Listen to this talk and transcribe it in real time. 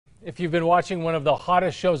If you've been watching one of the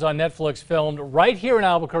hottest shows on Netflix filmed right here in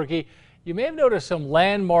Albuquerque, you may have noticed some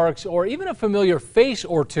landmarks or even a familiar face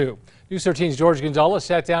or two. News 13's George Gonzalez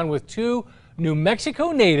sat down with two New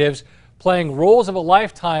Mexico natives playing roles of a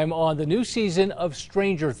lifetime on the new season of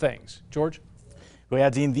Stranger Things. George? Well,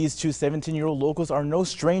 yeah, Dean, these two 17-year-old locals are no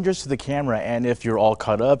strangers to the camera, and if you're all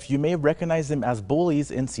caught up, you may recognize them as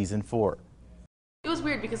bullies in season 4. It was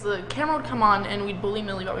weird because the camera would come on and we'd bully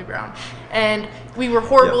Millie Bobby Brown, and we were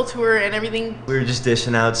horrible to her and everything. We were just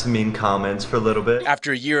dishing out some mean comments for a little bit.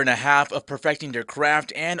 After a year and a half of perfecting their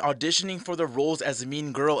craft and auditioning for the roles as a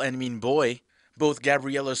mean girl and mean boy, both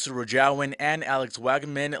Gabriela Surajawan and Alex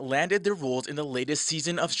Wagman landed their roles in the latest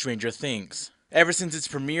season of Stranger Things. Ever since its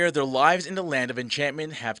premiere, their lives in the land of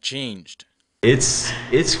enchantment have changed. It's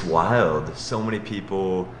wild. So many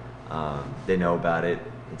people, they know about it.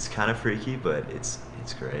 It's kind of freaky, but it's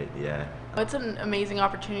great, yeah. It's an amazing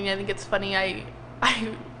opportunity. I think it's funny. I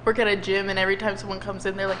work at a gym, and every time someone comes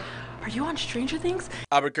in, they're like, "Are you on Stranger Things?"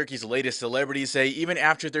 Albuquerque's latest celebrities say even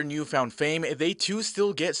after their newfound fame, they too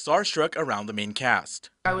still get starstruck around the main cast.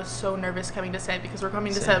 I was so nervous coming to set because we're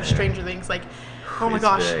coming to set of Stranger Things. Like, oh my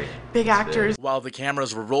gosh, big actors. While the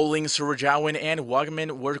cameras were rolling, Surajawan and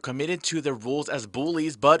Wagman were committed to their roles as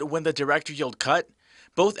bullies, but when the director yelled cut,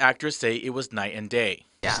 both actors say it was night and day.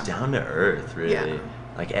 Just down to earth, really. Yeah.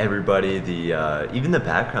 Like everybody, even the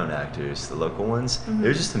background actors, the local ones,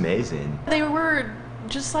 they're just amazing. They were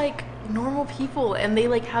just like normal people, and they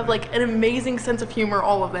like have like an amazing sense of humor,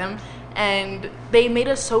 all of them, and they made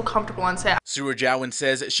us so comfortable on set. Surajawan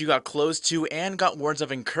says she got close to and got words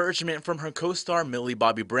of encouragement from her co-star Millie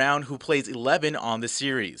Bobby Brown, who plays 11 on the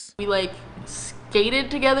series. We like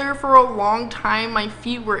skated together for a long time. My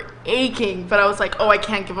feet were aching, but I was like, oh, I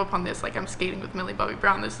can't give up on this. Like, I'm skating with Millie Bobby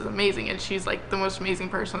Brown. This is amazing. And she's like the most amazing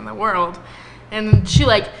person in the world. And she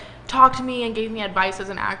like talked to me and gave me advice as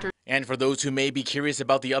an actor. And for those who may be curious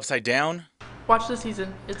about the Upside Down, watch the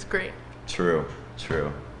season. It's great. True.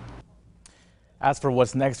 As for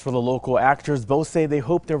what's next for the local actors, both say they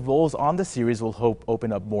hope their roles on the series will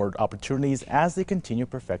open up more opportunities as they continue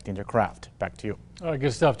perfecting their craft. Back to you. All right,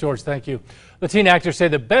 good stuff, George. Thank you. The teen actors say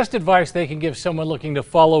the best advice they can give someone looking to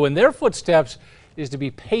follow in their footsteps is to be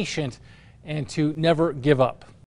patient and to never give up.